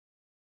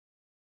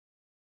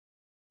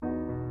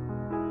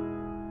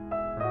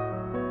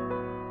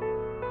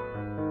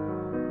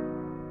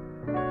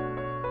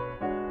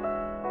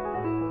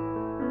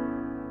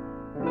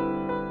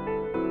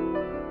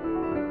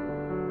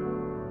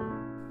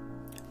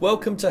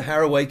Welcome to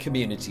Harrow Way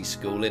Community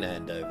School in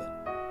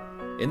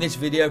Andover. In this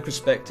video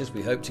prospectus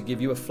we hope to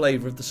give you a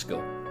flavour of the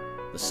school,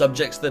 the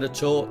subjects that are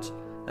taught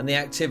and the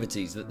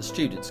activities that the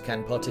students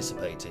can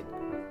participate in.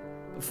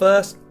 But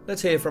first,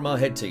 let's hear from our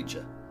head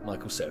teacher,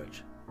 Michael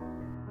Serridge.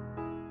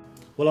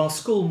 Well, our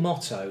school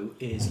motto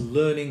is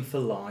learning for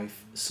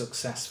life,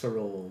 success for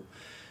all.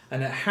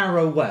 And at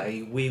Harrow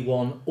Way we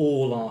want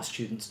all our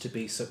students to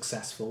be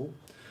successful.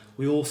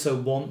 We also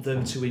want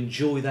them to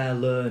enjoy their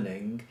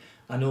learning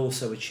and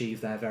also achieve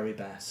their very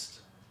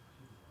best.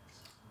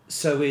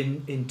 So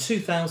in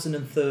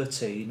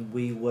 2013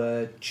 we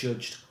were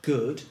judged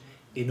good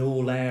in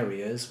all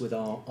areas with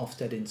our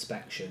Ofsted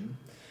inspection,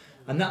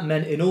 and that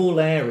meant in all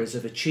areas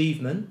of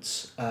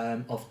achievement,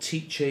 of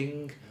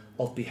teaching,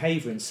 of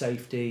behaviour and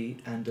safety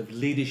and of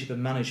leadership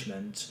and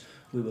management,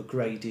 we were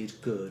graded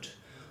good.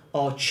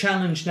 Our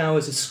challenge now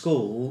as a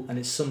school, and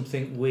it's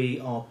something we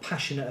are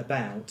passionate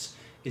about,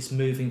 is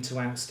moving to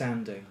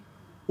outstanding.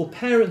 Well,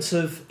 parents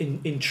have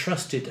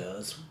entrusted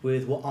us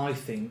with what I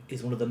think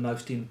is one of the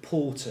most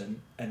important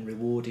and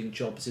rewarding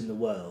jobs in the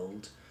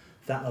world,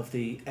 that of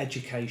the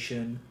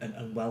education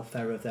and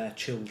welfare of their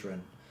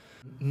children.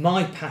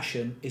 My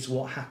passion is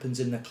what happens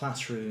in the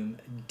classroom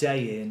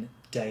day in,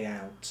 day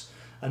out.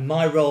 And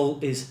my role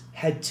is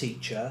head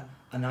teacher,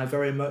 and I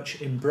very much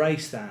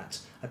embrace that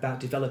about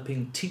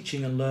developing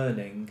teaching and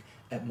learning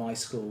at my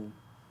school.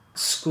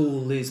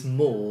 School is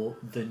more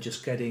than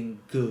just getting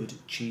good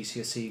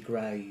GCSE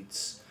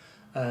grades.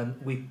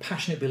 We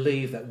passionately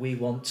believe that we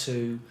want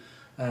to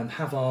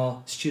have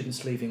our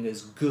students leaving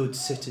as good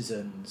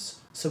citizens.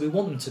 So we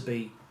want them to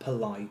be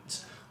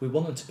polite, we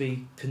want them to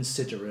be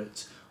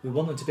considerate, we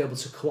want them to be able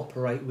to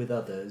cooperate with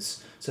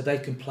others so they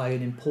can play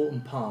an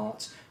important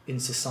part in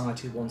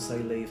society once they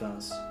leave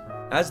us.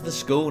 As the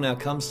school now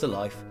comes to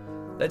life,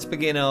 let's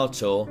begin our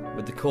tour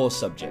with the core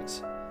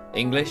subjects: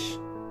 English,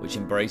 which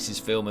embraces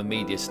film and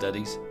media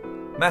studies,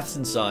 maths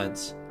and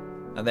science,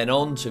 and then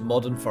on to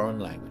modern foreign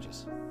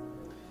languages.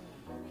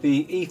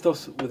 The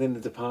ethos within the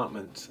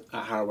department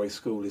at Harrow Way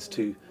School is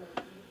to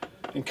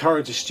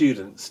encourage the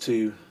students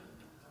to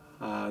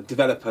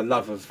develop a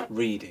love of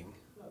reading.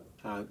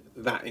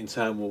 That in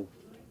turn will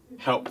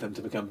help them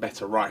to become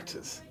better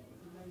writers.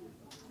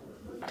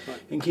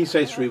 In Key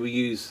Stage 3 we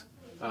use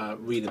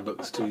reading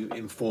books to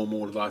inform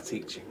all of our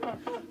teaching.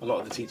 A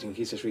lot of the teaching in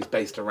Key Stage 3 is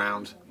based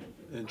around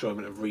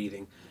enjoyment of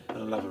reading and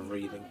a love of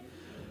reading.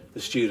 The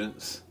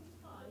students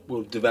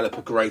will develop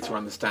a greater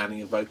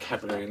understanding of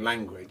vocabulary and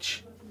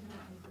language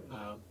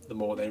the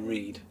more they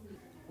read.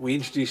 We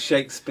introduce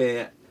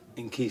Shakespeare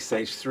in Key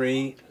Stage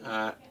 3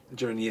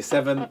 during Year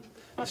 7.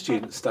 The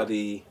students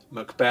study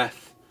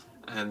Macbeth,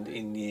 and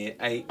in Year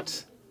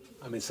 8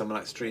 A Midsummer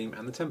Night's Dream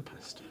and The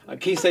Tempest.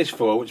 At Key Stage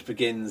 4, which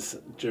begins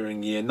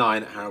during Year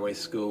 9 at Harrow Way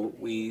School,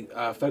 we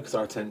focus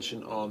our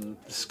attention on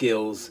the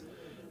skills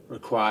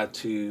required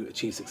to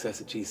achieve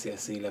success at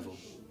GCSE level.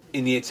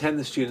 In Year 10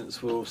 the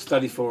students will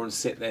study for and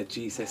sit their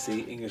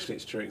GCSE English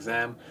Literature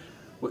exam,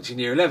 which in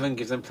Year 11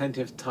 gives them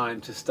plenty of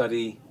time to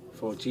study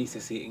for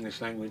GCSE English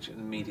Language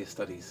and Media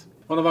Studies.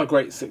 One of our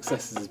great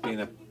successes has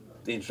been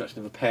the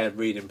introduction of a paired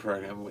reading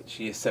programme, which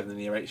Year 7 and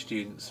Year 8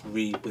 students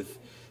read with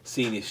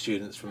senior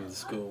students from the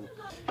school.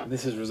 And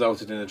this has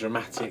resulted in a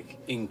dramatic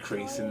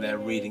increase in their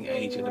reading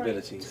age and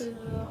abilities. To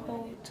the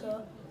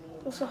halter.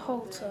 What's a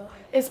halter?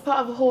 It's part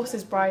of a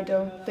horse's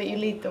bridle that you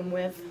lead them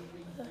with.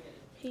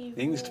 The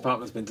English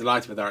department has been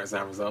delighted with our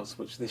exam results,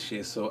 which this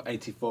year saw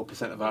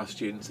 84% of our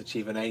students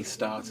achieve an A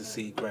star to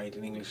C grade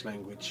in English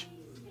language.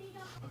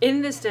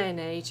 In this day and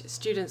age,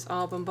 students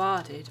are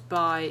bombarded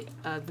by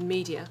the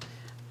media,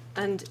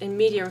 and in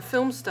media and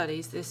film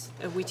studies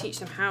we teach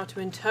them how to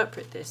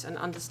interpret this and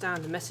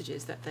understand the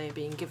messages that they are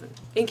being given.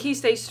 In Key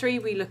Stage 3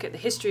 we look at the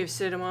history of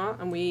cinema,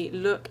 and we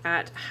look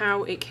at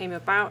how it came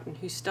about and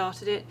who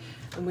started it,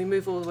 and we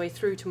move all the way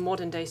through to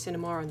modern day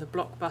cinema and the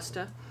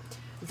blockbuster.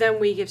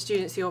 Then we give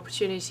students the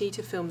opportunity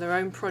to film their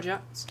own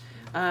projects,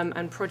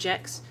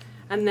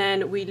 and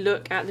then we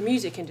look at the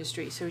music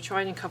industry, so we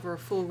try and cover a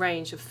full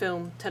range of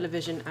film,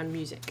 television and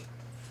music.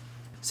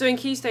 So in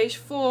Key Stage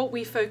 4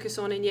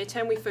 in Year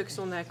 10 we focus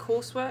on their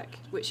coursework,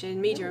 which in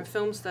media and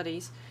film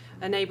studies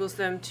enables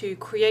them to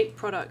create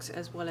products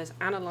as well as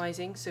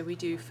analysing. So we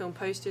do film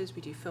posters,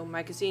 we do film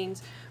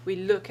magazines, we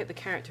look at the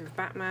character of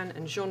Batman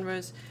and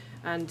genres,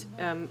 and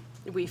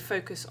we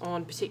focus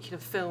on particular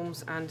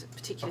films and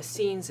particular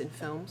scenes in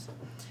films.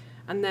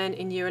 And then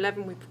in Year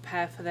 11 we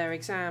prepare for their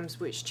exams,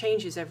 which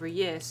changes every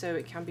year, so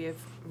it can be a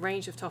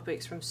range of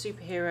topics from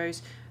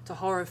superheroes to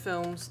horror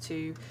films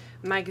to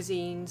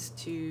magazines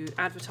to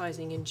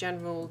advertising in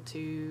general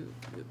to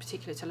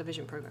particular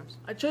television programs.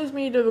 I chose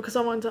media because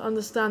I want to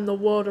understand the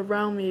world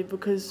around me,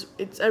 because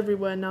it's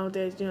everywhere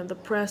nowadays, you know, the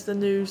press, the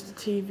news, the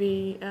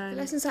TV. And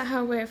the lessons at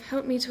Harrow Way have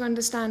helped me to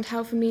understand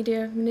how the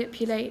media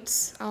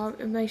manipulates our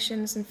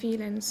emotions and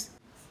feelings.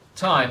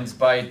 Times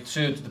by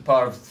 2 to the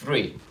power of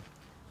 3.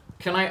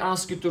 Can I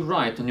ask you to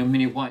write on your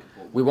mini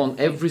whiteboard? We want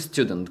every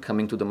student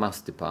coming to the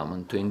maths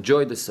department to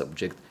enjoy the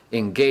subject,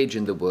 engage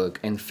in the work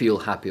and feel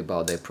happy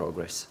about their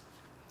progress.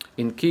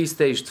 In Key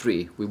Stage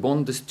 3, we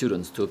want the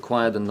students to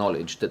acquire the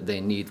knowledge that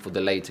they need for the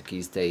later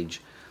Key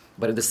Stage,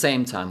 but at the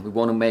same time we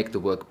want to make the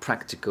work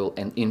practical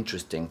and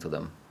interesting to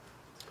them.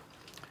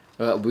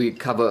 We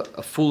cover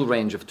a full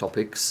range of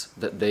topics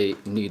that they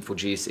need for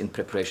in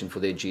preparation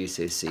for their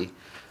GCSE,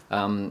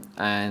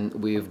 and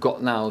we've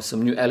got now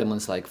some new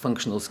elements like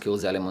functional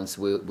skills elements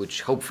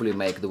which hopefully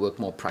make the work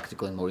more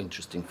practical and more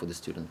interesting for the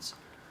students.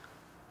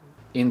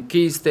 In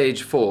Key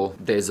Stage 4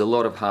 there's a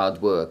lot of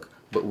hard work,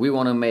 but we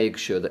want to make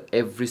sure that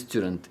every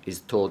student is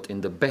taught in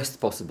the best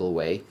possible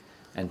way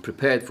and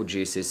prepared for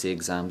GCSE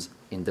exams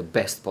in the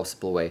best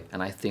possible way,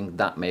 and I think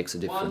that makes a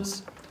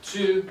difference. 1,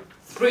 2,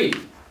 3.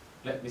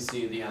 Let me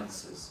see the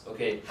answers.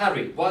 Okay,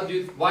 Harry, why do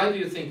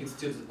you think it's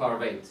 2 to the power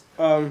of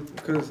 8?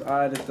 Because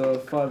I added the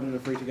 5 and the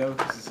 3 to go.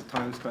 This is a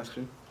times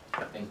question.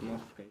 Thank you.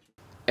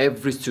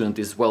 Every student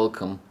is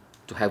welcome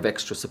to have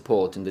extra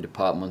support in the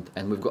department,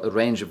 and we've got a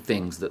range of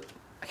things that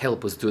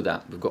help us do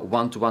that. We've got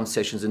one-to-one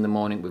sessions in the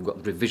morning, we've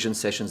got revision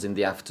sessions in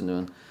the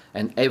afternoon,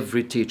 and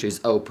every teacher is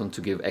open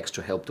to give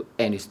extra help to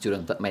any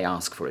student that may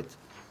ask for it.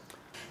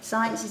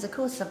 Science is a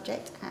core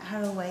subject. At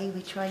Harrow Way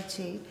we try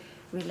to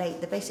relate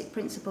the basic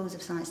principles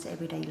of science to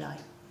everyday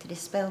life, to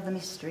dispel the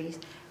mysteries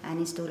and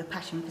install a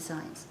passion for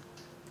science.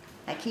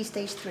 At Key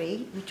Stage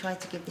 3 we try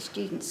to give the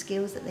students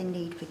skills that they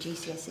need for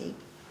GCSE.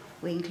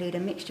 We include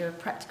a mixture of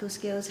practical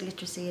skills,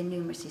 literacy and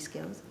numeracy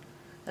skills.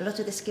 A lot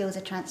of the skills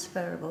are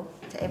transferable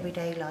to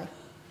everyday life,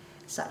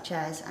 such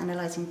as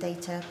analysing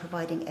data,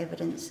 providing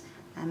evidence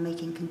and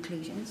making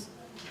conclusions.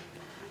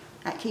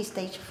 At Key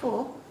Stage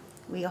 4,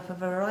 we offer a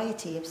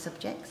variety of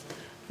subjects.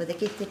 For the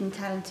gifted and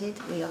talented,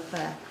 we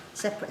offer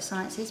separate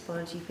sciences,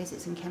 biology,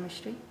 physics and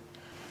chemistry.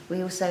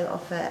 We also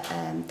offer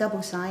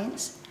double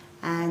science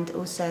and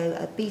also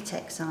a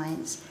BTEC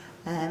science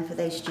for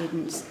those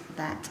students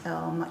that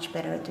are much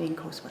better at doing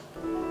coursework.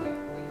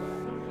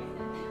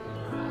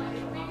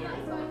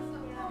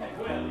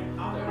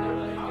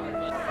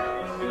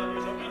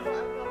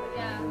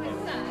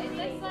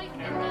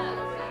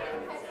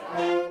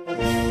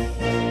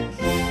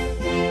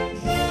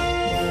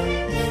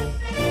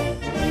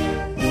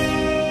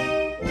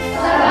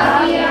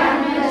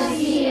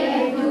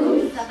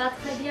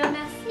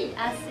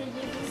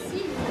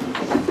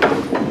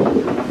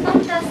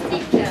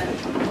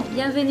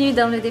 Bienvenue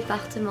dans le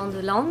département de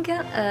langue.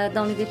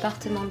 Dans le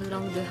département de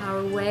langue de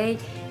Harrow Way,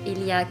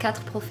 il y a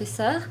 4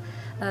 professeurs.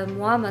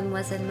 Moi,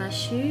 mademoiselle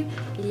Machu,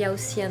 il y a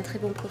aussi un très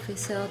bon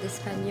professeur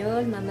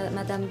d'espagnol,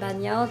 madame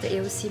Bagnard et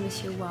aussi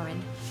monsieur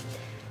Warren.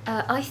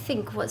 I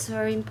think what's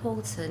very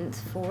important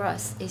for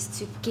us is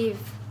to give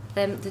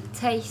them the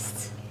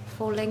taste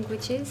for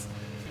languages.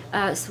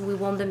 So we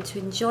want them to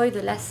enjoy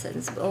the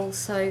lessons, but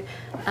also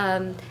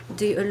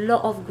do a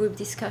lot of group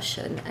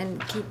discussion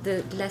and keep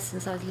the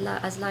lessons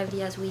as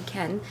lively as we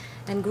can.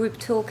 And group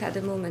talk at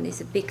the moment is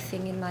a big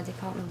thing in my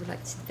department. We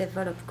like to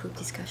develop group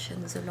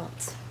discussions a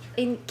lot.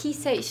 In Key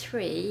Stage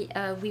 3,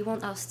 we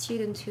want our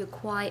students to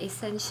acquire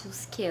essential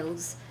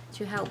skills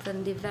to help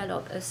them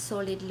develop a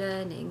solid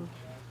learning.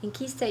 In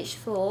Key Stage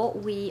 4,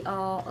 we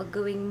are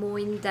going more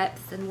in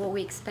depth, and what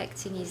we're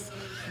expecting is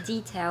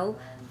detail,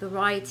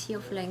 variety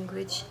of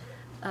language,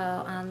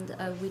 and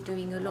we're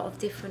doing a lot of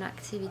different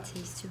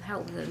activities to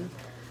help them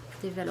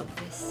develop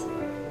this.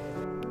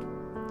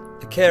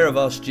 The care of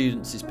our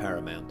students is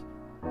paramount,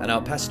 and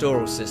our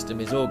pastoral system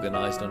is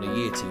organised on a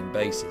year team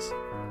basis.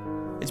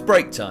 It's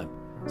break time,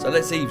 so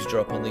let's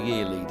eavesdrop on the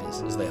year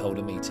leaders as they hold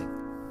a meeting.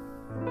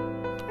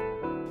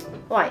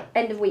 Right,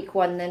 end of week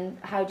 1 then,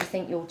 how do you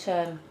think your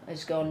term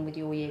has gone with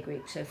your year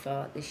group so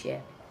far this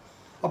year?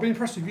 I've been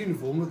impressed with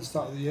uniform at the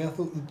start of the year. I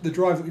thought the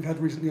drive that we've had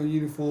recently on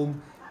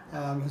uniform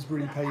has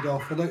really paid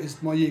off. I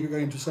noticed my year group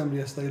going to assembly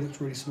yesterday looked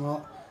really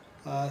smart.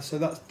 So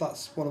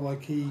that's one of my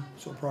key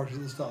sort of priorities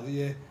at the start of the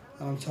year,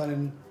 and I'm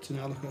turning to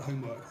now look at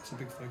homework. That's a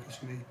big focus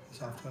for me this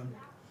half term.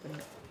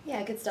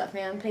 Yeah, good start for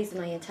me. I'm pleased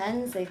with my year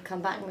 10s. They've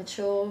come back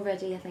mature,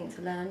 ready I think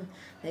to learn.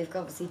 They've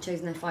obviously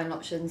chosen their final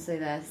options, so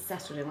they're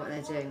settled in what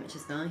they're doing, which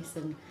is nice,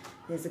 and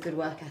there's a good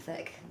work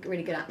ethic,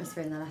 really good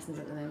atmosphere in their lessons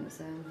at the moment,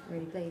 so I'm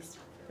really pleased.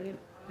 Brilliant.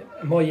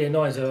 My year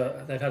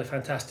 9s, they've had a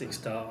fantastic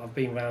start. I've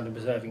been around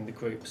observing the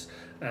groups,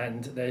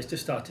 and they've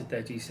just started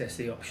their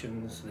GCSE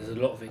options. There's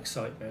a lot of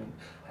excitement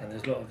and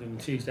there's a lot of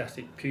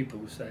enthusiastic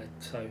pupils there,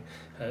 so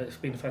it's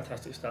been a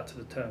fantastic start to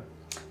the term.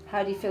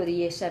 How do you feel the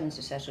year 7s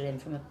have settled in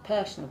from a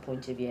personal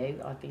point of view?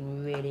 I've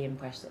been really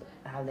impressed at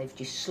how they've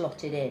just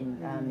slotted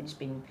in. It's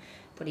been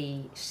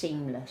pretty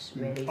seamless,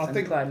 really,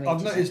 from primary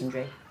to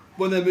secondary.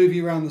 When they're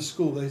moving around the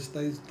school,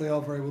 they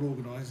are very well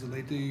organised, and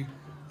they do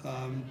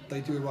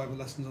arrive at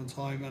lessons on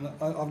time. And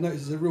I've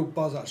noticed there's a real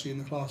buzz actually in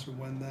the classroom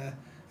when they're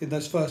in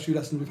those first few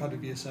lessons we've had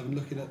with year 7,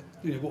 looking at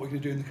what we're going to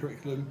do in the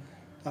curriculum.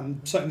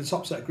 And certainly the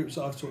top set of groups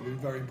that I've taught, we've been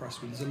very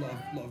impressed with. There's a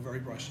lot of very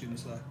bright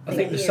students there. I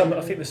think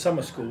the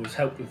summer school has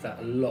helped with that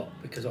a lot,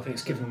 because I think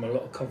it's given them a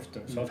lot of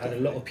confidence. So I've had a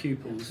lot of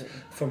pupils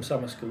from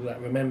summer school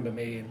that remember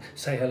me and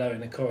say hello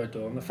in the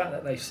corridor, and the fact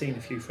that they've seen a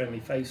few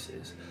friendly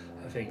faces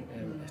I think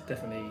it's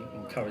definitely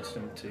encouraged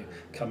them to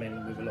come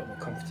in with a lot more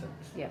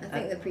confidence. Yeah, I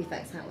think the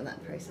prefects help with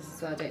that process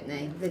as well, don't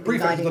they? They've been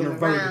Prefects guiding have them done a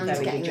very around,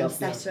 good getting them job.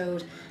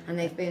 settled, and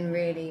they've been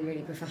really,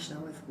 really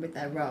professional with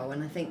their role,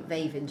 and I think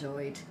they've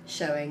enjoyed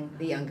showing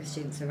the younger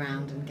students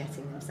around and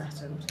getting them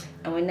settled.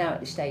 And we're now at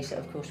the stage that,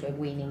 of course, we're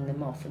weaning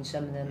them off, and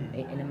some of them,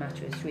 in a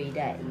matter of 3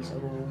 days,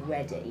 are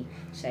already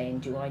saying,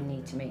 do I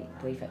need to meet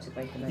prefects at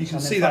both of them? You can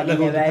see that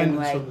level of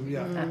dependence from them,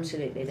 yeah.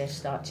 Absolutely, they're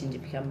starting to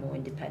become more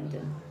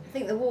independent. I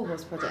think the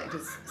Warhorse project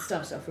has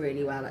started off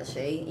really well,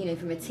 actually. You know,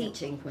 from a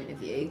teaching point of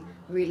view,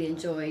 really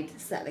enjoyed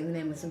settling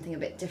them in with something a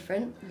bit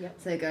different. Yep.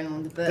 So going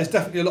on the book. There's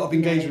definitely a lot of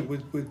engagement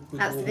with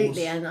absolutely, Warhorse.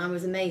 and I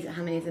was amazed at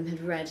how many of them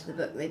had read the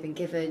book they've been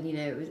given. You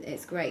know,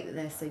 it's great that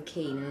they're so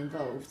keen and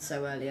involved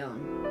so early on.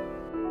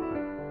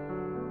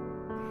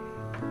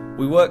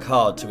 We work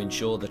hard to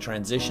ensure the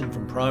transition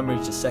from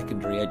primary to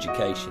secondary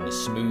education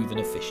is smooth and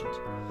efficient,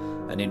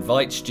 and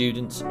invite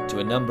students to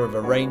a number of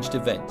arranged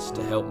events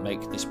to help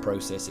make this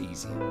process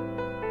easier.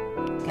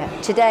 Okay.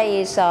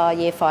 Today is our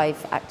Year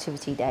 5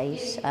 activity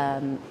days.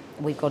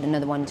 We've got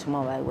another one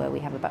tomorrow where we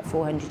have about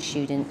 400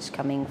 students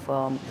coming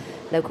from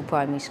local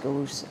primary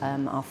schools,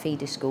 our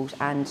feeder schools,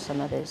 and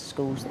some other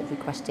schools that have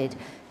requested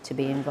to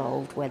be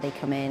involved, where they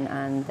come in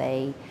and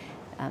they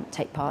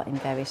take part in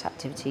various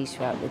activities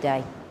throughout the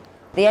day.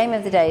 The aim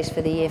of the day is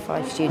for the Year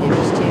 5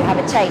 students to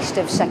have a taste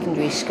of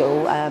secondary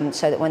school,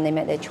 so that when they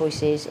make their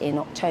choices in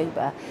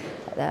October,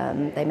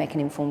 they make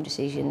an informed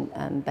decision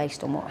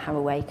based on what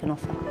Harrow Way can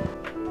offer.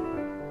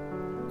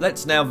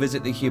 Let's now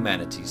visit the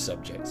humanities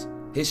subjects: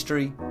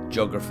 history,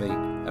 geography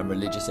and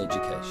religious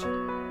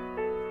education.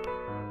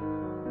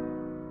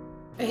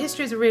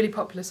 History is a really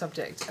popular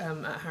subject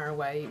at Harrow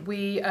Way.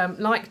 We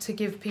like to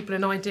give people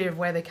an idea of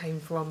where they came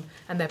from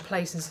and their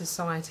place in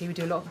society. We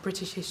do a lot of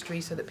British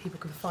history so that people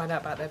can find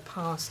out about their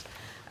past,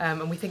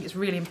 and we think it's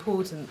really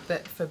important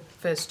that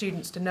for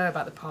students to know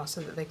about the past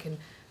so that they can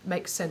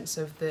make sense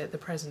of the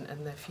present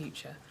and their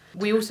future.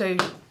 We also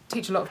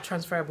teach a lot of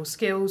transferable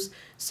skills,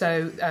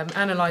 so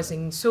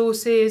analysing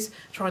sources,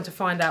 trying to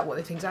find out what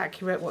they think is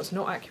accurate, what's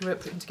not accurate,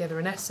 putting together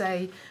an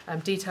essay,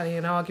 detailing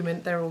an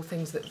argument. They're all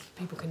things that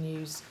people can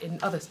use in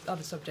other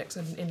subjects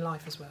and in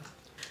life as well.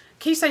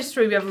 Key Stage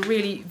 3, we have a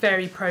really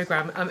varied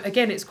programme.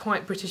 Again, it's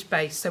quite British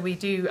based, so we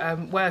do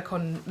work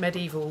on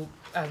medieval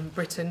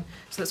Britain,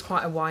 so that's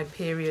quite a wide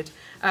period.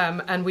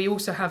 And we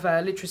also have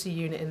a literacy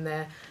unit in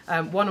there,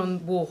 one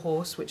on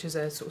Warhorse, which is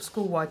a sort of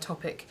school-wide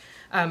topic,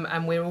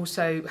 and we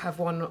also have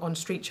one on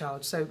Street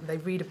Child. So they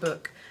read a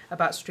book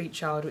about Street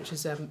Child, which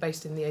is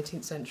based in the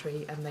 18th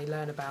century, and they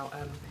learn about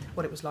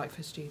what it was like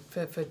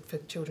for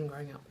children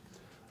growing up.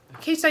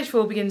 Key Stage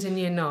 4 begins in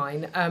Year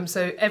 9,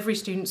 so every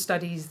student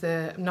studies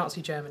the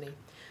Nazi Germany.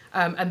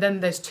 And then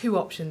there's 2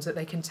 options that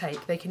they can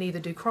take. They can either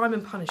do crime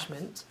and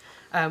punishment,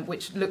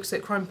 which looks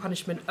at crime and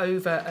punishment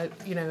over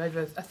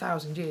over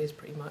 1,000 years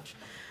pretty much,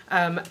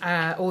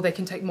 or they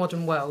can take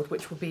modern world,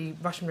 which would be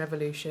Russian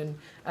Revolution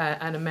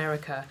and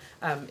America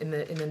in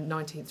the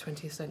 19th,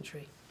 20th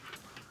century.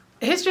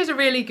 History is a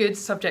really good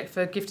subject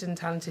for gifted and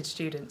talented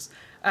students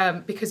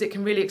because it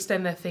can really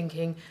extend their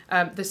thinking.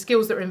 The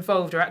skills that are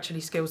involved are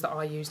actually skills that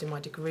I used in my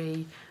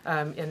degree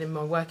and in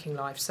my working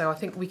life. So I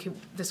think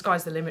the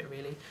sky's the limit,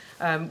 really.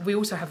 We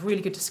also have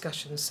really good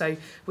discussions. So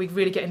we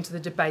really get into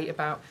the debate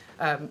about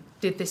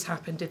did this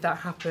happen, did that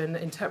happen,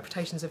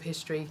 interpretations of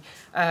history.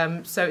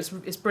 So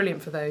it's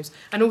brilliant for those.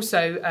 And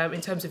also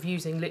in terms of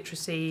using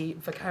literacy,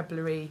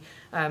 vocabulary,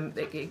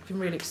 it can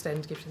really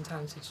extend gifted and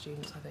talented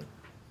students, I think.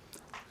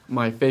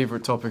 My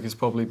favourite topic has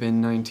probably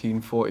been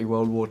 1940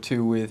 World War II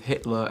with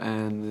Hitler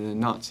and the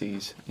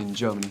Nazis in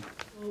Germany.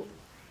 Well,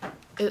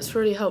 it's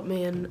really helped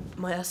me in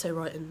my essay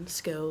writing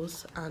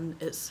skills, and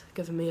it's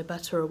given me a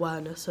better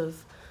awareness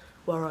of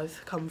where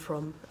I've come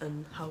from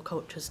and how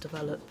culture's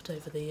developed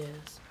over the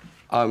years.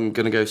 I'm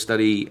going to go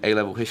study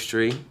A-level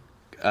history.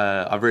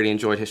 I've really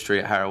enjoyed history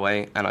at Harrow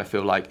Way, and I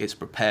feel like it's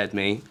prepared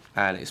me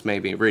and it's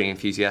made me really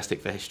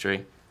enthusiastic for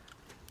history.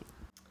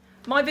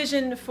 My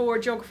vision for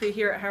geography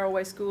here at Harrow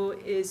Way School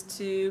is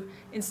to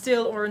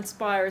instill or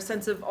inspire a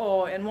sense of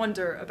awe and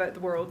wonder about the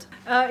world.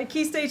 In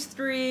Key Stage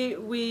 3,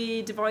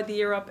 we divide the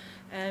year up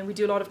and we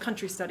do a lot of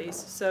country studies.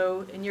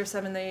 So in Year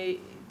 7, they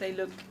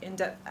look in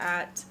depth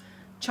at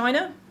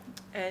China,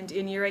 and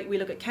in Year 8, we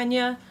look at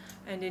Kenya,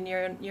 and in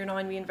Year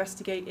 9, we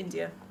investigate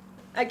India.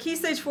 At Key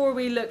Stage 4,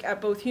 we look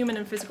at both human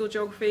and physical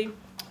geography.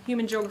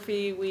 Human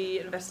geography, we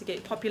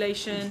investigate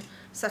population,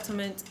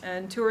 settlement,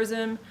 and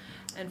tourism.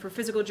 And for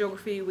physical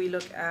geography, we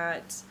look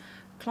at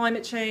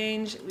climate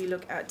change, we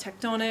look at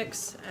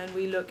tectonics, and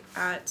we look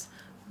at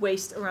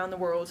waste around the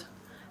world.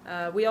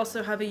 We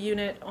also have a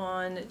unit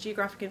on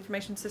geographic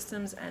information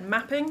systems and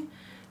mapping,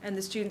 and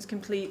the students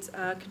complete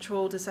a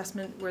controlled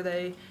assessment where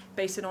they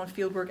base it on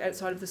fieldwork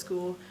outside of the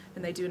school,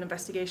 and they do an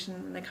investigation,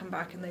 and they come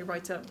back and they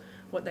write up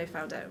what they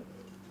found out.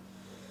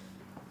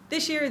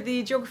 This year,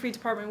 the Geography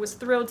Department was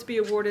thrilled to be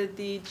awarded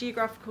the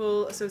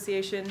Geographical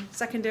Association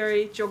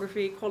Secondary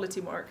Geography Quality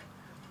Mark.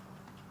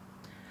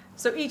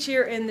 So each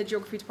year in the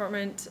Geography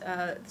Department,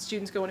 the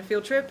students go on a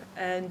field trip,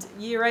 and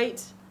Year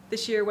 8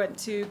 this year went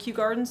to Kew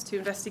Gardens to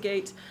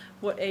investigate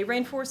what a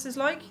rainforest is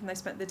like, and they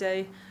spent the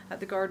day at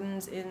the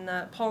gardens in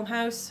Palm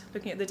House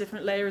looking at the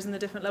different layers and the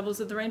different levels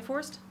of the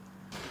rainforest.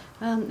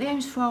 The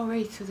aims for our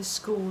read through the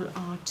school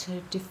are to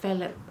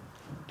develop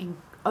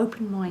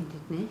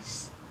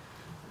open-mindedness,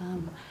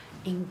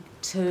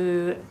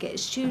 to get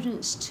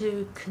students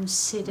to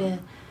consider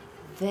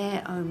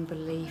their own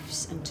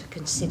beliefs and to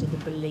consider the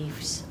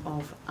beliefs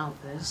of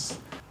others,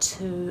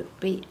 to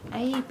be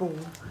able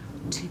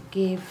to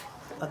give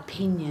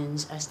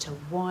opinions as to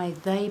why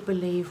they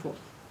believe what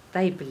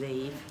they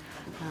believe,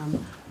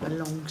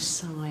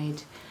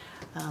 alongside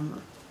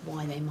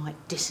why they might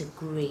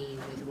disagree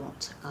with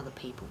what other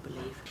people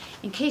believe.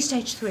 In Key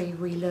Stage 3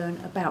 we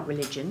learn about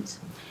religions.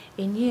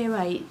 In Year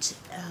 8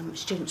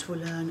 students will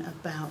learn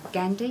about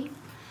Gandhi,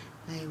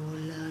 they will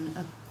learn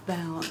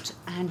about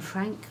Anne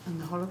Frank and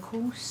the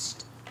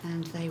Holocaust,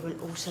 and they will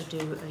also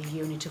do a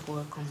unit of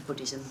work on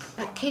Buddhism.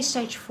 At Key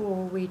Stage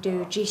 4 we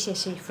do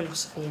GCSE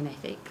Philosophy and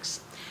Ethics.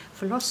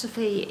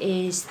 Philosophy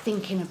is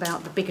thinking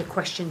about the bigger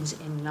questions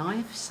in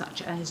life,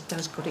 such as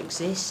does God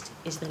exist,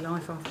 is there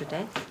life after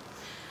death?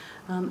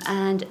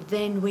 And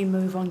then we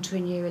move on to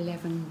in Year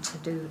 11 to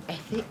do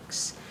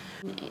ethics.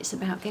 It's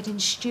about getting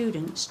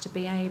students to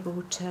be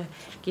able to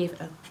give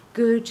a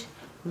good,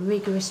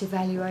 rigorous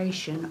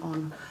evaluation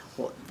on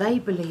what they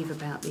believe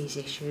about these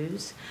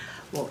issues,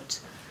 what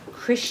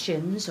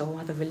Christians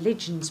or other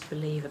religions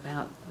believe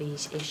about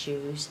these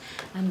issues,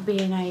 and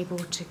being able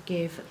to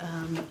give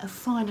a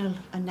final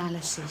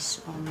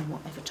analysis on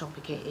whatever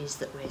topic it is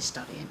that we're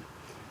studying.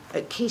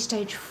 At Key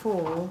Stage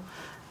 4,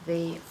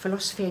 the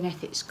Philosophy and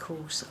Ethics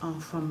course are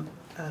from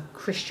a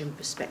Christian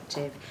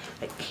perspective.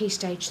 At Key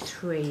Stage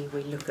 3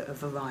 we look at a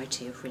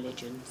variety of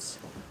religions.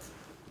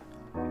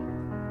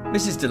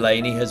 Mrs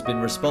Delaney has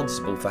been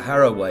responsible for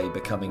Harrow Way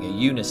becoming a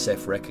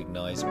UNICEF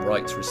recognised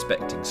rights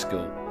respecting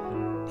school.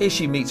 Here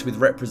she meets with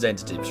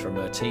representatives from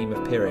her team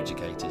of peer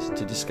educators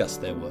to discuss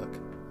their work.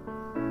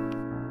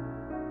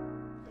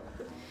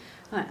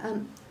 Right,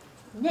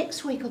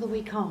 next week or the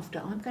week after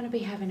I'm going to be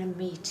having a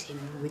meeting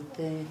with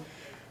the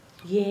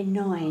Year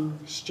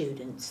 9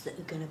 students that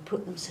are going to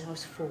put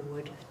themselves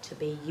forward to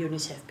be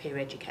UNICEF peer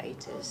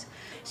educators.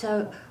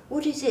 So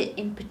what is it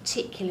in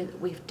particular that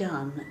we've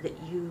done that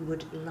you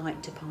would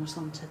like to pass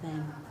on to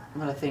them?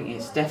 Well, I think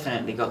it's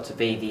definitely got to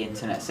be the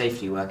internet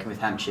safety working with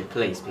Hampshire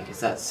Police, because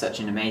that's such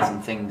an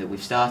amazing thing that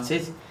we've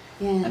started.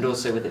 Yeah. And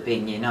also with it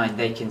being Year 9,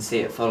 they can see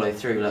it follow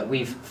through, like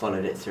we've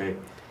followed it through,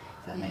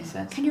 if that makes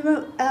sense. Can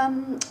you,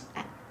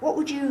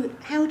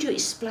 how would you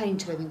explain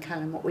to them,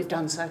 Callum, what we've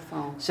done so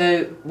far?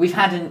 So we've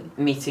had a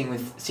meeting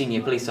with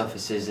senior police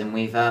officers, and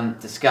we've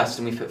discussed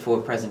and we've put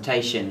forward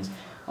presentations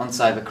on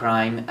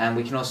cybercrime, and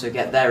we can also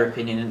get their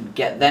opinion and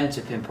get them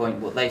to pinpoint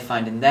what they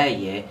find in their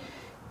year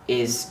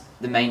is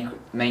the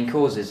main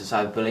causes of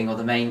cyberbullying, or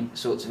the main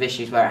sorts of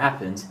issues where it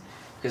happens,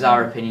 because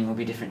our opinion will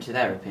be different to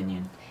their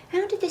opinion.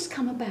 How did this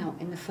come about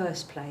in the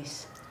first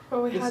place?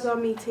 Well, we had our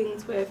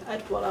meetings with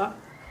Ed Waller,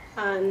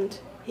 and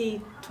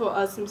he taught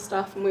us some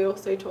stuff, and we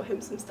also taught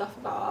him some stuff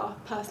about our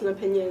personal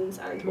opinions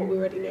and what we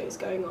already know is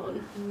going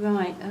on.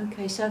 Right,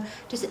 okay, so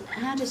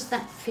how does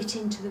that fit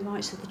into the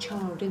rights of the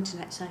child,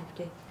 internet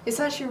safety?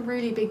 It's actually a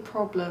really big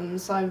problem,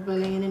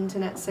 cyberbullying and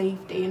internet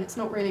safety, and it's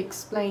not really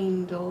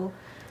explained or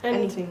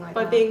anything like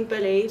that. By being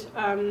bullied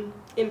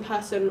in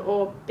person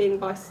or being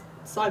by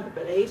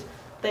cyberbullied,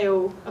 they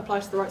all apply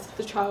to the rights of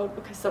the child,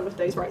 because some of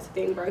those rights are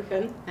being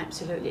broken.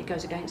 Absolutely, it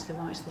goes against the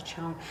rights of the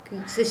child.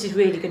 So this is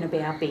really going to be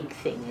our big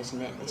thing, isn't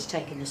it? It's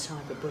taking the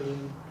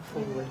cyberbullying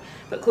forward.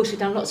 But of course we've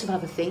done lots of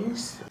other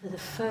things. For the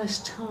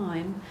first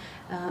time,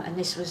 and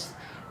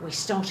we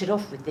started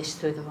off with this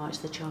through the rights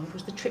of the child,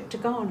 was the trip to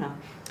Ghana,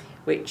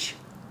 which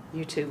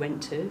you two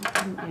went to,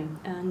 didn't you?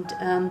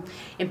 And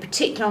in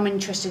particular I'm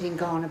interested in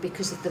Ghana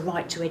because of the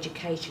right to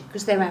education,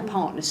 because they're our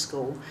partner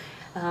school.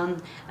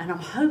 And I'm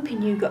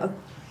hoping you got a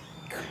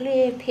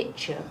clear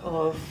picture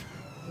of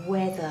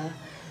whether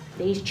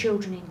these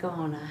children in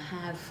Ghana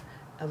have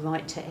a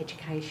right to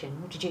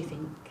education. What did you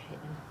think,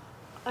 Caitlin?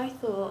 I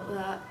thought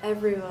that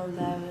everyone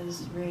there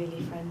was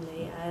really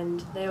friendly,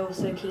 and they're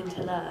also keen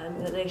to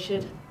learn, that they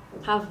should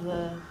have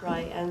the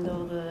right and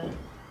all the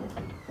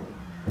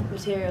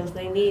materials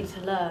they need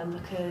to learn,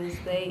 because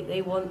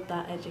they want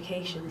that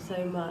education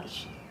so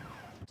much.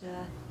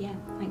 Yeah,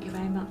 thank you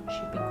very much.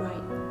 You've been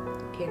great.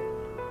 Thank you.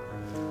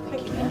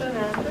 Thank you.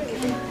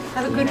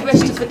 Have a good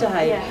rest of the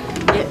day.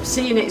 Yeah. Yep,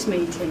 see you next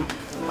meeting.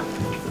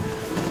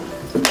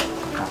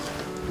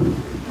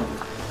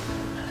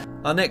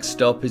 Our next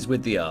stop is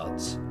with the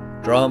arts.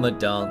 Drama,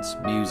 dance,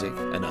 music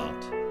and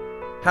art.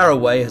 Harrow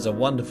Way has a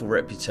wonderful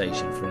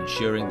reputation for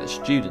ensuring that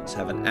students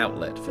have an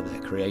outlet for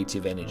their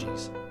creative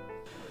energies.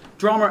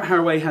 Drama at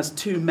Harrow Way has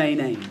two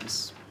main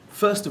aims.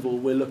 First of all,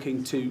 we're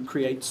looking to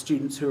create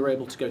students who are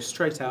able to go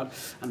straight out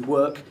and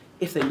work,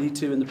 if they need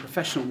to, in the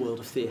professional world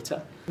of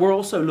theatre. We're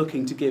also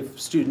looking to give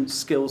students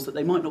skills that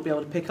they might not be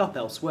able to pick up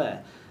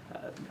elsewhere.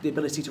 The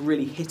ability to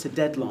really hit a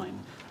deadline,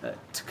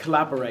 to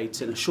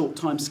collaborate in a short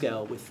time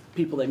scale with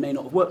people they may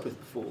not have worked with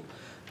before,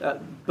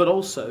 but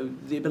also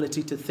the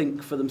ability to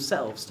think for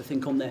themselves, to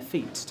think on their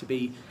feet, to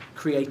be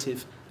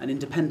creative and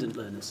independent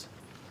learners.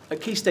 At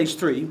Key Stage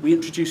 3, we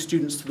introduce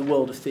students to the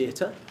world of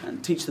theatre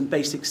and teach them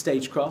basic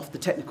stagecraft, the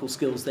technical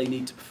skills they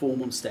need to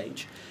perform on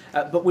stage.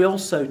 But we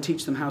also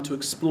teach them how to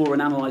explore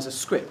and analyse a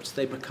script.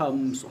 They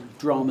become sort of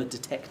drama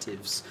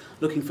detectives,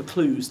 looking for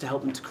clues to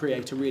help them to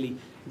create a really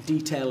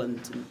detailed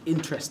and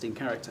interesting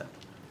character.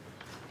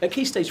 At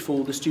Key Stage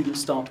 4, the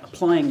students start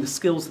applying the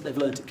skills that they've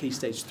learnt at Key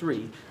Stage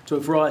 3 to a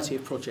variety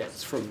of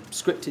projects, from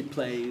scripted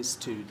plays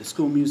to the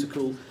school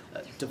musical,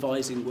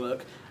 devising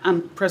work,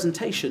 and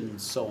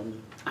presentations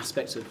on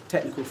aspects of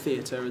technical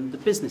theatre and the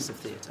business of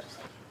theatre.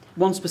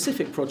 One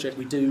specific project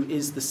we do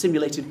is the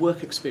simulated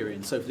work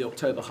experience over the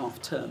October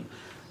half term.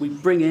 We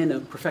bring in a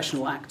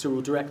professional actor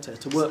or director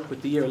to work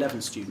with the Year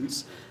 11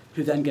 students,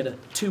 who then get a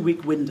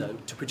 2-week window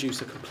to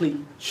produce a complete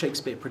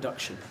Shakespeare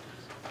production.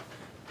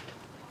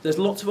 There's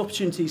lots of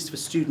opportunities for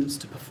students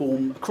to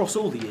perform across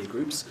all the year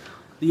groups.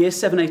 The Year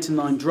 7, 8 and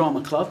 9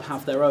 Drama Club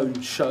have their own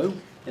show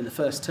in the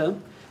first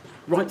term,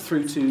 right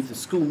through to the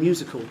school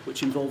musical,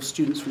 which involves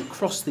students from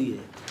across the year,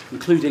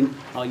 including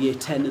our Year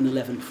 10 and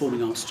 11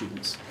 performing arts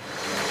students.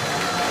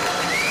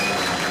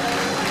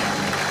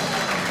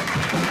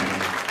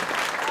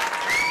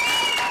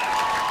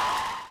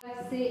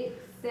 Six,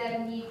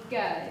 seven, you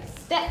go.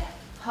 Step,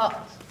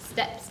 hop,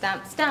 step,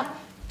 stamp, stamp.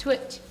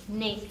 Twitch,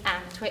 knee,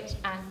 and twitch,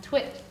 and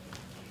twitch.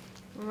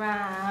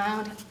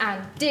 Round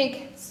and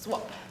dig,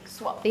 swap,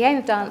 swap. The aim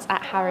of dance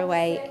at Harrow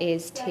Way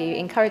is to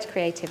encourage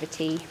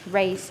creativity,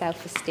 raise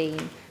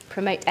self-esteem,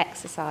 promote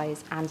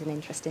exercise and an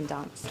interest in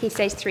dance. Key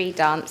Stage 3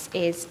 dance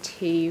is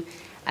to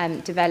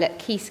develop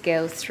key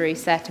skills through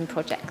certain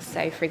projects.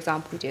 So for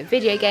example, we do a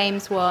video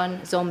games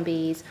one,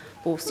 zombies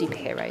or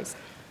superheroes.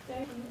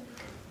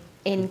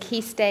 In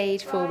Key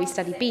Stage 4 we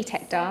study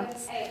BTEC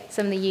dance.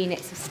 Some of the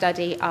units of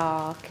study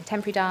are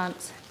contemporary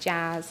dance,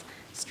 jazz,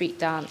 street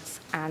dance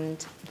and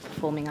the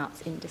performing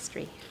arts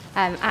industry.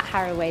 At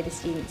Harrow Way the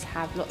students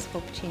have lots of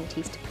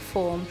opportunities to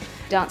perform.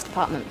 The dance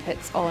department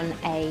puts on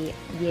a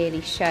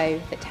yearly show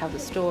that tells a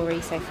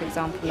story. So for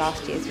example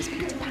last year's was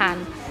Peter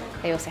Pan.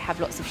 They also have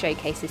lots of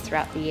showcases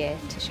throughout the year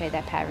to show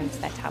their parents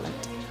their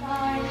talent.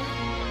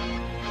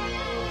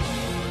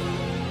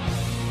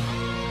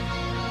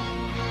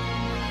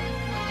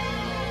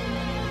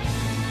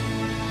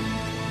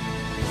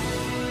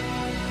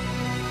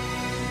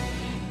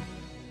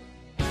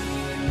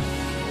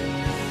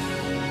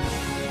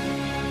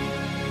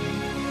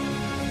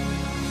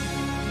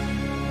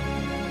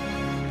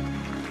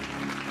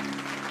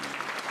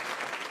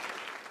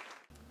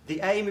 The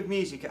aim of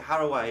music at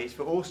Harrow Way is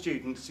for all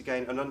students to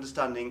gain an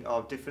understanding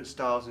of different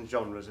styles and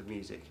genres of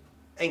music.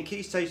 In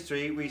Key Stage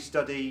 3 we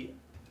study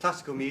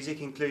classical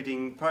music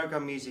including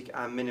programme music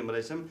and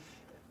minimalism.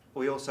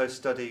 We also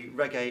study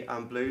reggae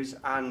and blues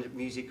and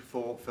music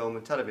for film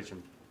and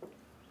television.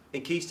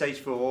 In Key Stage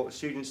 4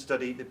 students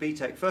study the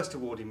BTEC First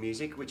Award in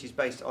Music, which is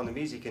based on the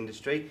music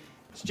industry.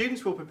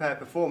 Students will prepare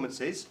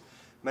performances,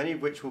 many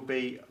of which will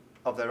be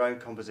of their own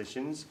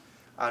compositions,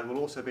 and will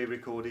also be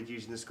recorded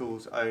using the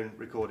school's own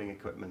recording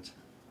equipment.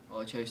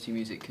 I chose to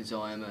music because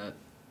I'm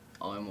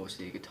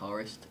obviously a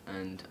guitarist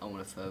and I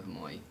want to further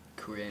my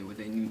career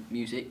within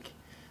music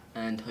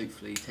and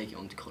hopefully take it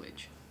on to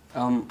college.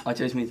 I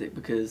chose music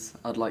because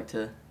I'd like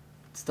to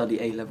study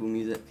A-level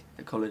music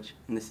at college,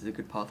 and this is a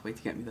good pathway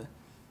to get me there.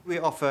 We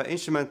offer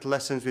instrumental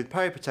lessons with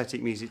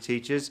peripatetic music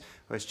teachers,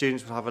 where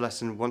students will have a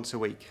lesson once a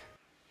week.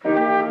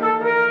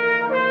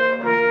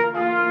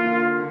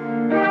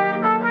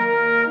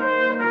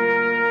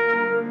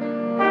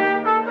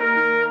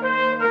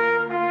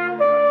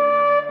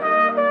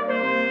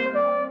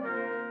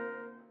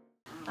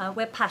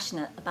 We're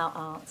passionate about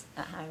art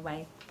at Harrow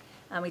Way,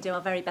 and we do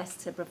our very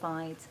best to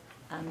provide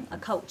a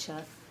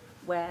culture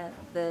where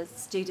the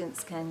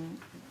students can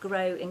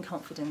grow in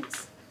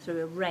confidence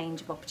through a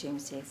range of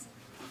opportunities.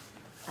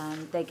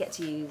 They get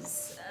to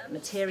use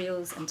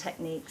materials and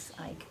techniques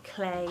like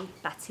clay,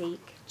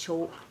 batik,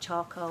 chalk,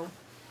 charcoal,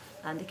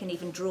 and they can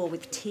even draw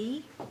with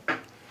tea,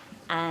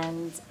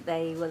 and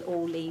they will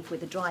all leave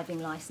with a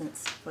driving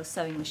licence for a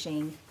sewing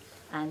machine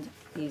and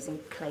using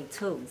clay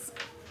tools.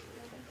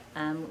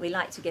 We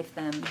like to give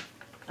them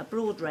a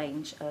broad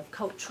range of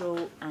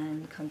cultural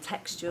and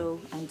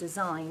contextual and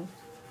design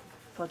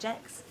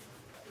projects,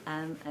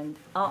 and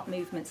art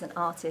movements and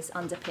artists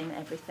underpin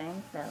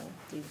everything. They'll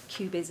do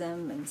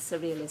cubism and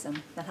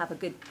surrealism. They'll have a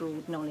good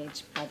broad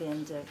knowledge by the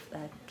end of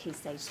Key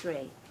Stage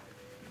 3.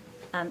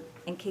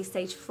 In Key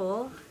Stage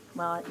 4,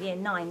 while Year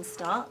 9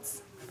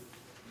 starts,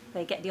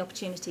 they get the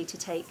opportunity to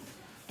take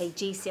a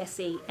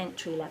GCSE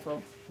entry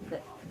level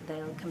that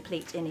they'll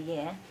complete in a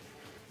year.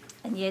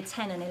 In Year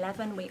 10 and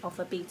 11 we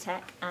offer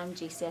BTEC and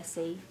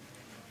GCSE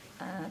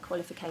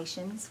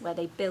qualifications where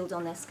they build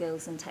on their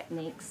skills and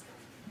techniques.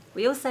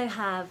 We also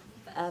have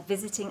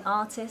visiting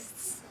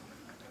artists,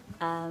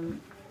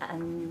 and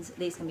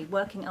these can be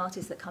working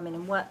artists that come in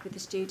and work with the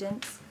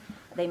students.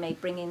 They may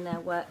bring in their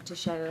work to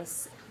show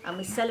us, and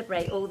we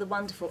celebrate all the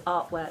wonderful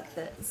artwork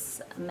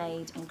that's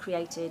made and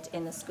created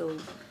in the school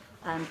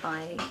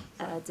by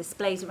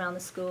displays around the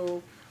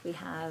school. We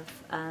have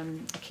a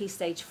Key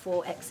Stage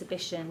 4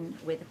 exhibition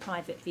with a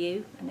private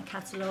view and a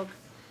catalogue.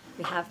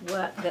 We have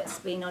work that's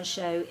been on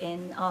show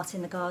in Art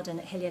in the Garden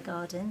at Hillier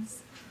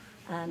Gardens,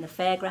 the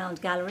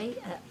Fairground Gallery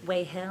at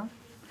Way Hill,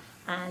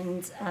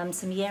 and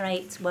some Year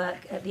 8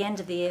 work at the end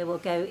of the year will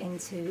go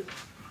into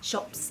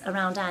shops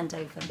around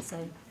Andover,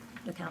 so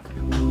look out for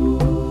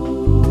that.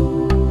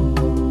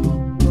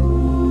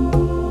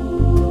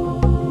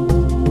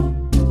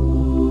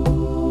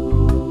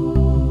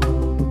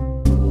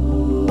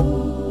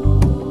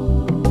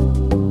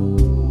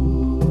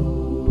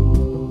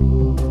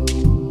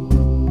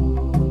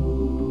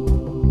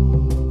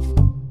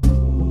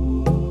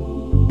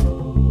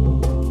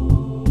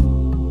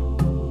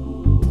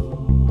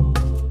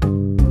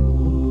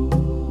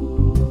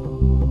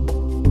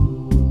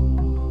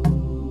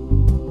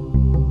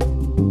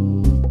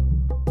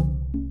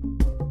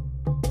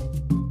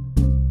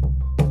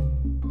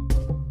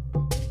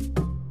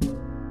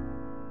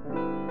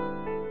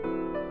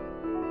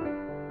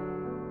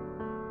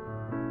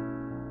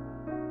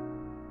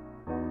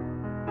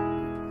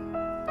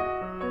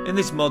 In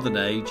this modern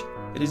age,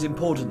 it is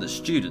important that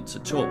students are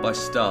taught by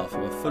staff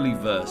who are fully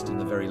versed in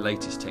the very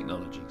latest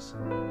technologies.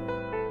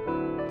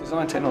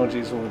 Design technology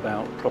is all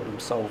about problem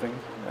solving,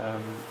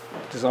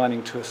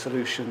 designing to a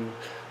solution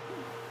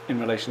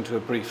in relation to a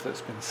brief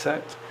that's been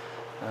set.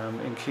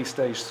 In Key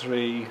Stage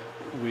 3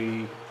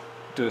 we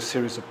do a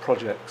series of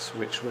projects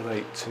which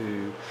relate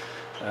to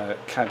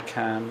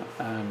CAD/CAM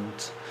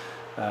and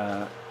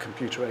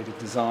computer-aided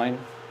design,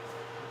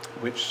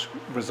 which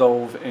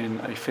resolve in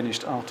a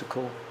finished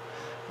article.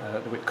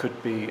 It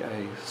could be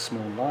a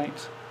small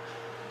light.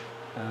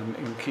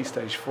 In Key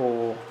Stage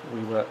 4 we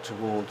work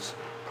towards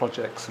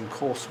projects and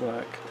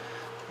coursework,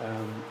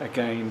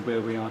 again where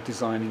we are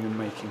designing and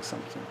making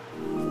something.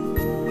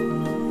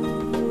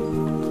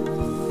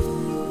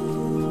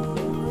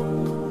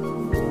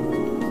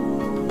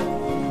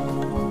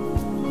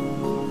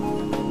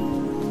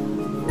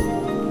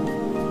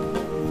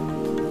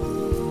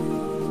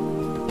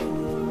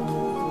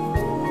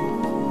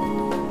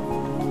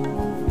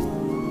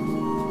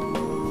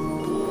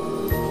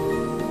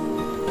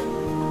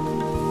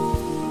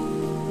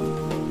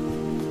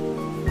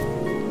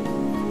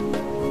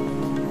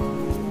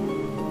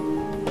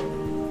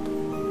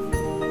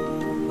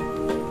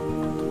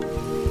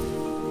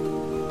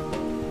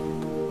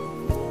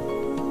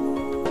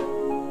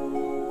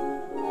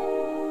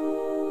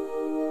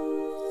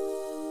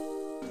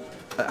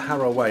 At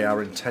Harrow Way,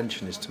 our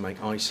intention is to make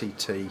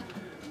ICT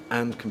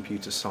and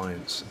computer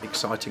science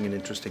exciting and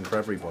interesting for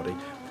everybody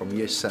from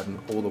Year 7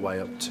 all the way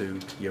up to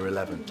Year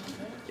 11.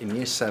 In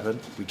Year 7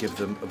 we give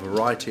them a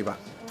variety of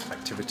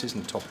activities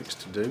and topics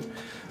to do,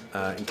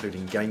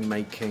 including game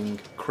making,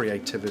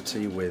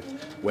 creativity with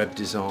web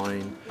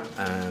design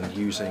and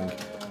using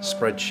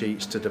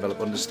spreadsheets to develop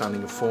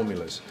understanding of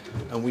formulas.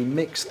 And we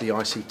mix the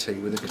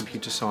ICT with the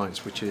computer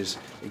science, which is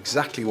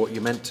exactly what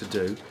you're meant to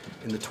do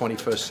in the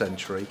 21st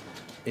century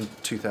in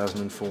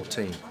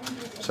 2014.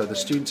 So the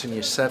students in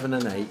Year 7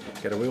 and 8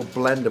 get a real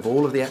blend of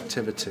all of the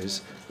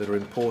activities that are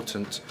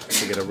important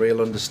to get a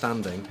real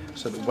understanding,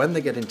 so that when they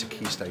get into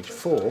Key Stage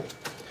 4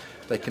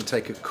 they can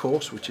take a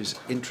course which is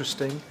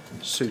interesting,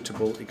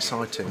 suitable,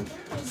 exciting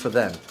for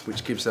them,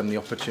 which gives them the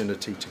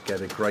opportunity to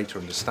get a greater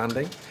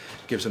understanding,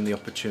 gives them the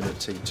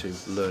opportunity to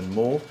learn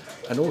more,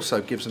 and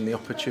also gives them the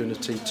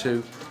opportunity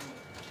to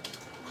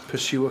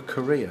pursue a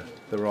career.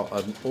 There are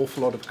an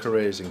awful lot of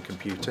careers in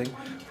computing,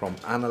 from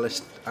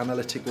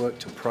analytic work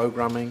to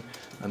programming,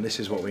 and this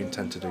is what we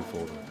intend to do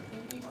for them.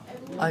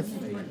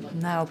 I've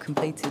now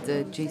completed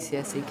the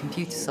GCSE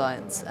Computer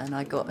Science and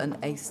I got an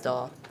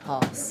A-star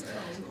pass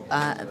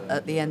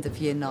at the end of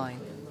Year 9.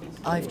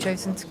 I've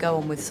chosen to go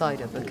on with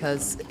cider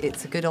because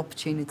it's a good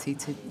opportunity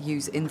to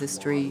use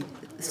industry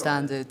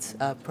standard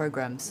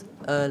programs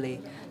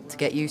early to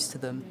get used to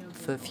them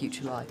for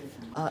future life.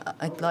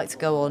 I'd like to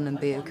go on and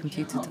be a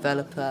computer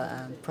developer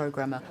and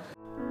programmer.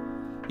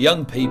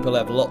 Young people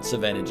have lots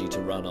of energy to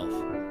run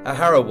off. At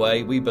Harrow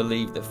Way, we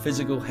believe that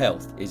physical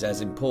health is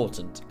as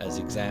important as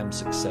exam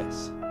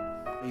success.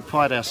 We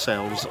pride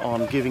ourselves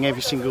on giving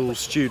every single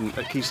student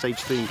at Key Stage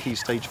 3 and Key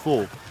Stage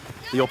 4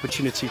 the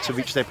opportunity to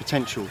reach their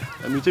potential,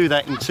 and we do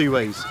that in two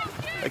ways.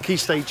 At Key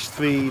Stage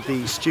 3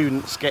 the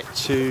students get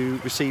to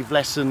receive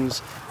lessons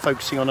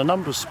focusing on a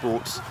number of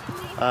sports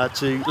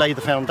to lay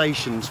the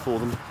foundations for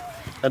them,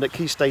 and at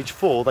Key Stage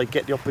 4 they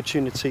get the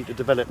opportunity to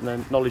develop their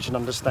knowledge and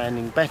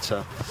understanding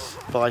better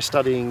by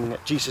studying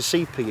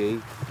GCSE PE,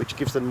 which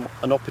gives them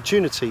an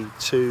opportunity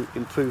to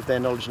improve their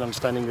knowledge and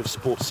understanding of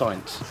sports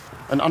science.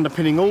 And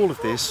underpinning all of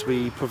this,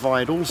 we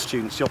provide all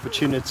students the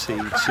opportunity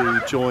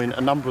to join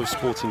a number of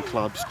sporting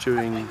clubs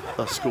during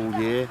the school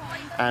year,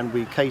 and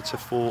we cater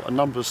for a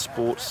number of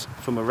sports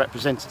from a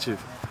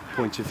representative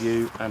point of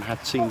view and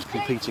have teams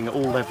competing at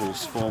all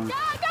levels, from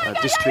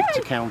district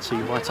to county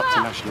right up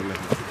to national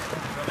level.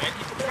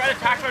 Try to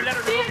tackle her, let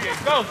her remove you.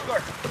 Go,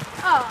 score.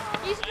 Oh,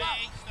 you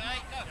stay.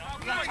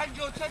 Change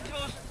yours.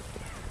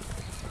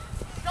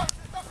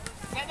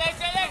 Get there.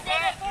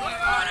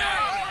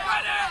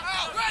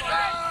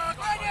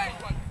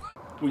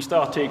 We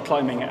started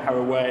climbing at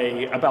Harrow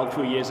Way about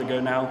 3 years ago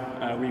now.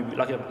 We were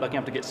lucky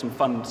enough to get some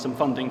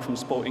funding from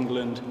Sport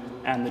England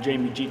and the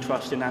Jamie G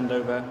Trust in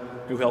Andover,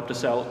 who helped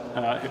us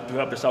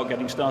out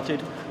getting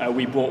started.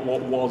 We brought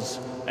what was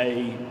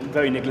a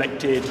very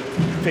neglected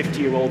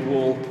 50-year-old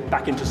wall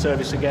back into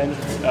service again.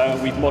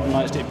 We've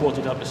modernised it, brought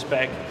it up to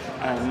spec,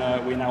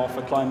 and we now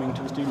offer climbing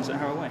to the students at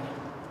Harrow Way.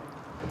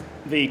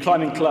 The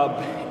climbing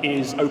club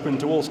is open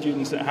to all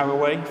students at Harrow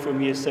Way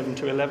from years 7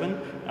 to 11.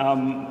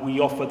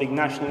 We offer the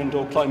National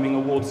Indoor Climbing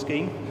Award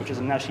Scheme, which is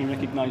a nationally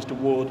recognised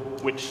award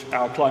which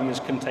our climbers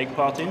can take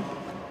part in,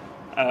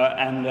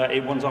 and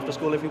it runs after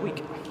school every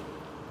week.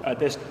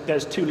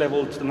 There's 2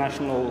 levels to the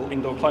National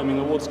Indoor Climbing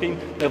Award Scheme.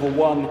 Level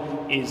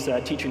 1 is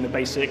teaching the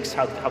basics,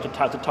 how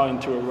to tie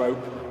into a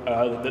rope,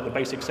 the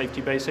basic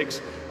safety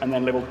basics, and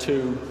then level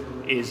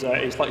 2 is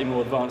slightly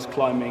more advanced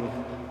climbing,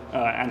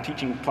 and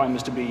teaching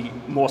climbers to be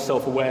more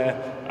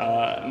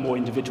self-aware, more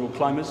individual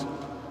climbers.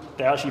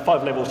 There are actually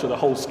 5 levels to the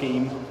whole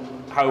scheme.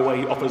 Harrow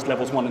Way offers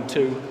levels 1 and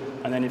 2,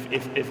 and then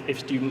if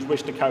students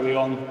wish to carry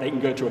on, they can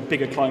go to a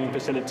bigger climbing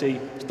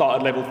facility, start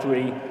at level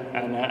 3,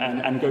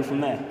 and go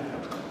from there.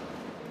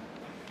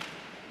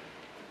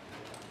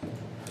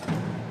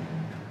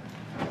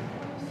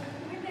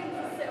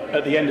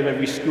 At the end of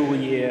every school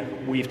year,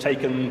 we've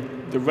taken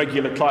the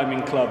regular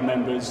climbing club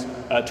members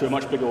to a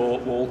much bigger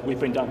wall. We've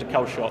been down to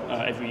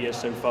Calshot every year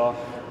so far,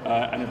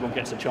 and everyone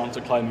gets a chance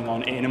of climbing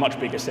on in a much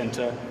bigger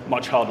centre,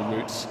 much harder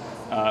routes,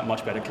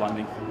 much better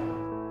climbing.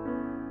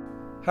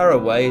 Harrow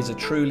Way is a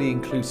truly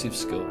inclusive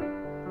school.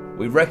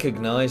 We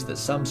recognise that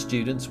some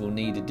students will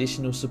need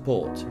additional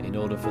support in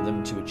order for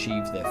them to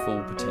achieve their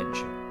full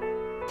potential.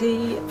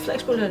 The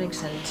Flexible Learning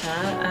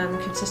Centre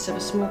consists of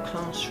a small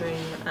classroom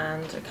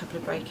and a couple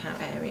of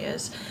breakout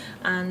areas,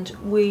 and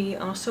we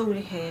are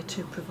solely here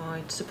to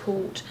provide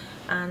support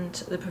and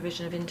the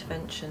provision of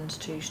interventions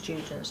to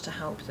students to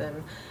help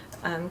them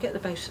get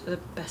the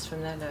best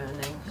from their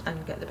learning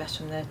and get the best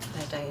from their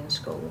day in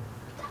school.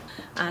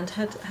 And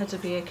heads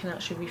of year can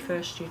actually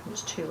refer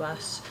students to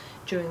us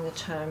during the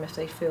term if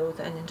they feel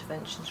that an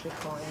intervention is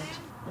required.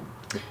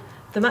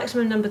 The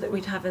maximum number that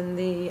we'd have in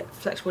the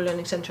Flexible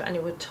Learning Centre at any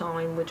one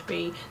time would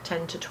be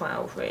 10 to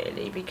 12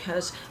 really,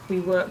 because we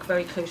work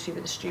very closely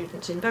with the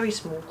students in very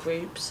small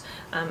groups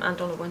and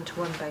on a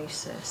one-to-one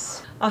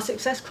basis. Our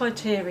success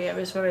criteria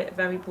is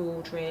very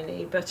broad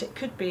really, but it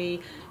could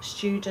be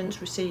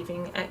students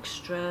receiving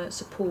extra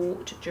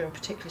support during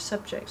particular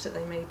subjects that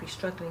they may be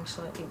struggling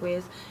slightly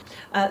with.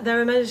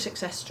 There are many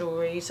success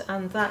stories,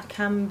 and that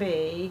can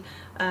be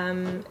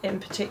in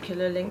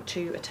particular linked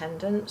to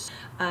attendance.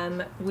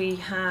 We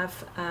have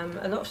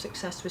a lot of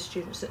success with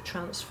students that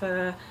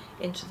transfer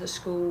into the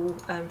school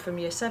from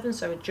year 7,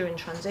 so during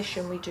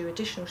transition we do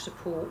additional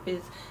support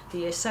with the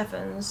year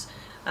 7s,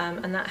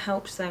 and that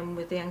helps them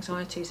with the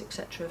anxieties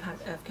etc.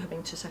 of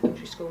coming to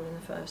secondary school in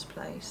the first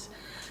place.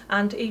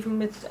 And even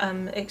with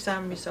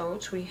exam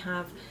results, we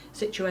have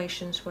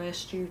situations where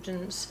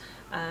students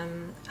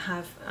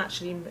have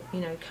actually,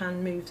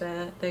 can move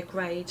their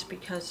grades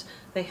because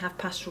they have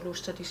pastoral or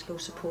study skill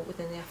support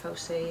within the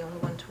FLC on a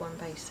one-to-one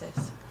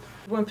basis.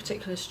 One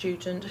particular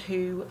student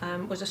who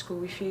was a school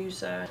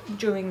refuser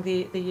during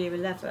the year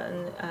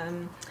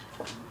 11,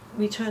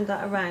 we turned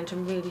that around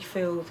and really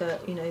feel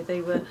that they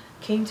were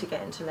keen to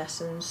get into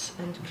lessons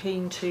and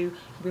keen to,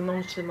 we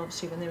monitored them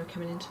obviously when they were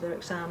coming into their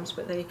exams,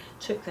 but they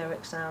took their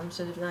exams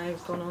and have now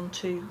gone on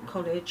to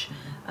college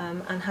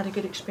and had a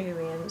good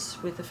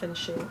experience with the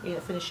finishing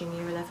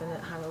year 11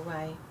 at Harrow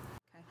Way.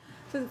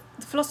 So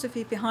the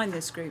philosophy behind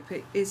this group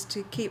is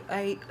to keep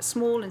a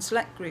small and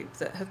select group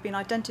that have been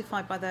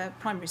identified by their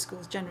primary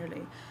schools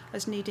generally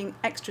as needing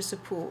extra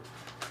support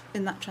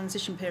in that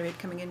transition period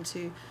coming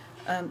into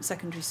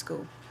secondary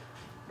school.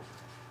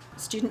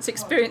 Students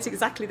experience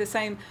exactly the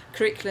same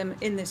curriculum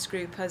in this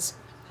group as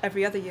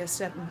every other year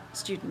 7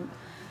 student.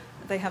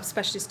 They have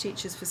specialist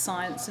teachers for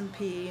science and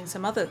PE and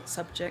some other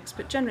subjects,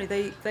 but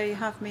generally they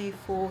have me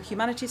for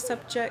humanities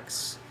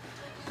subjects,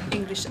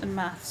 English and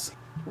maths.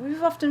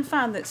 We've often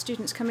found that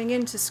students coming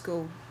into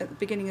school at the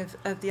beginning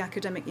of the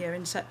academic year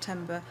in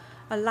September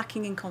are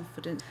lacking in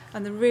confidence,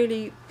 and the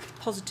really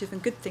positive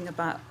and good thing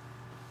about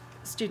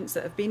students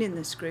that have been in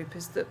this group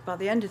is that by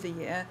the end of the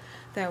year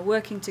they are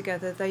working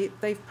together,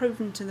 they've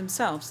proven to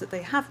themselves that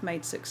they have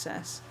made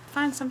success,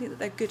 found something that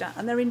they're good at,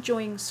 and they're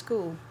enjoying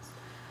school.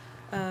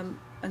 And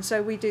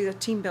so we do the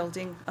team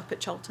building up at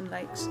Charlton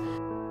Lakes.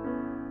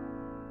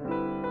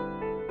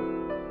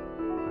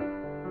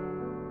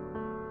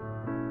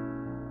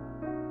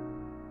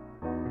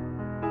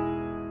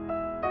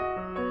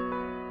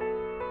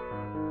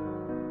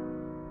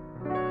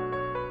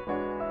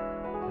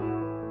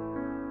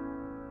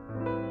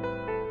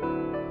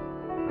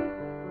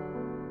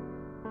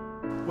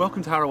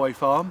 Welcome to Harrow Way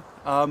Farm.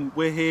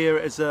 We're here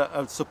as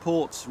a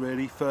support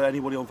really for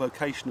anybody on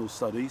vocational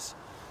studies.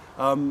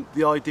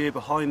 The idea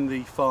behind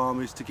the farm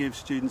is to give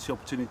students the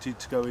opportunity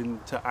to go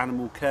into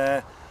animal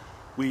care.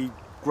 We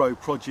grow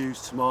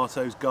produce,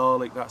 tomatoes,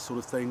 garlic, that sort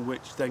of thing,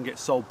 which then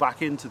gets sold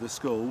back into the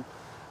school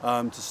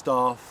to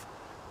staff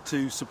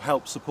to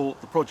help support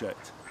the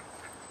project.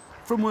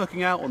 From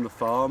working out on the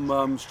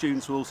farm,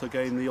 students will also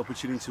gain the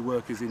opportunity to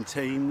work as in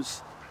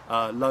teams,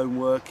 lone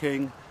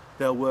working.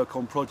 They'll work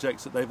on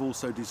projects that they've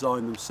also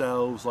designed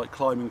themselves, like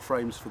climbing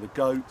frames for the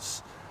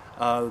goats.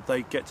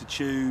 They get to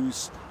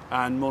choose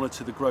and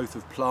monitor the growth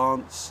of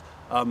plants,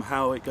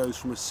 how it goes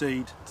from a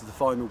seed to the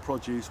final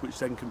produce, which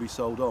then can be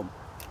sold on.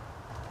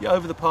 Yeah,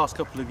 over the past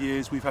couple of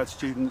years we've had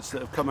students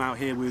that have come out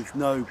here with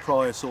no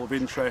prior sort of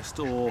interest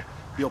or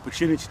the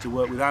opportunity to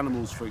work with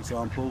animals, for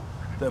example,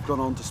 that have gone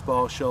on to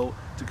Sparsholt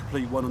to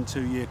complete 1- and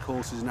 2-year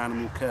courses in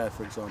animal care,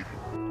 for example.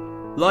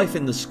 Life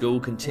in the school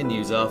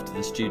continues after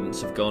the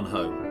students have gone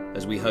home,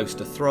 as we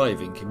host a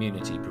thriving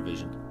community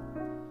provision.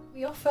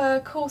 We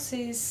offer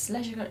courses,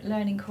 leisure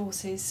learning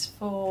courses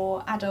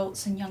for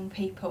adults and young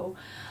people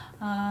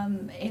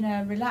in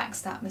a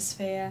relaxed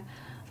atmosphere,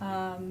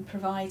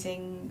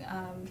 providing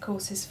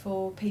courses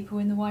for people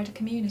in the wider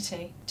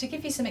community. To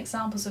give you some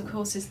examples of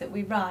courses that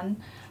we run,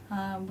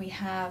 we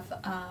have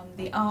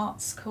the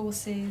arts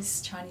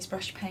courses, Chinese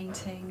brush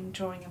painting,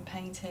 drawing and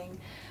painting.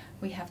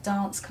 We have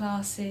dance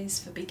classes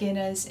for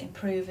beginners,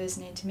 improvers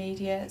and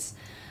intermediates.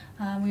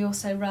 We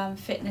also run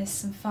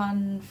fitness and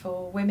fun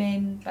for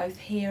women, both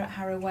here at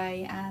Harrow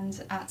Way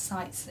and at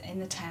sites in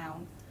the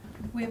town.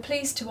 We are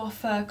pleased to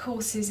offer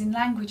courses in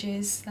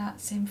languages,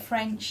 that's in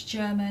French,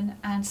 German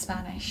and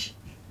Spanish.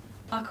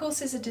 Our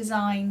courses are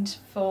designed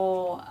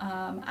for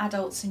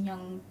adults and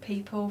young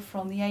people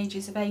from the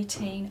ages of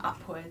 18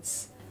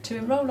 upwards. To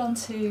enrol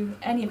onto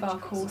any of our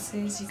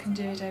courses, you can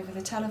do it over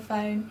the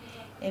telephone,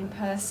 in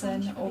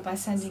person or by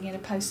sending in a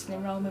postal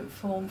enrolment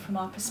form from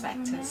our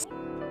prospectus.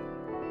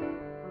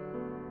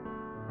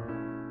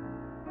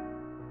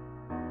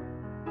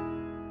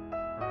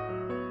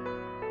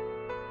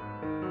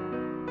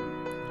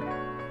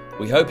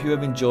 We hope you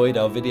have enjoyed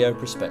our video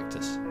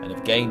prospectus and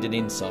have gained an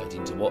insight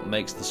into what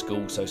makes the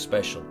school so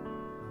special.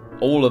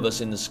 All of us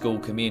in the school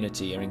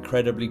community are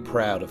incredibly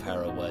proud of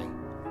Harrow Way.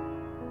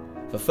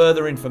 For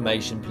further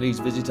information, please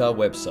visit our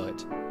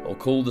website or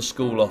call the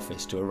school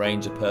office to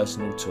arrange a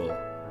personal tour.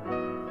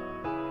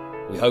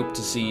 We hope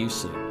to see you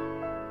soon.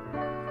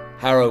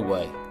 Harrow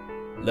Way,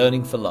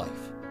 learning for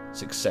life,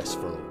 success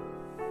for all.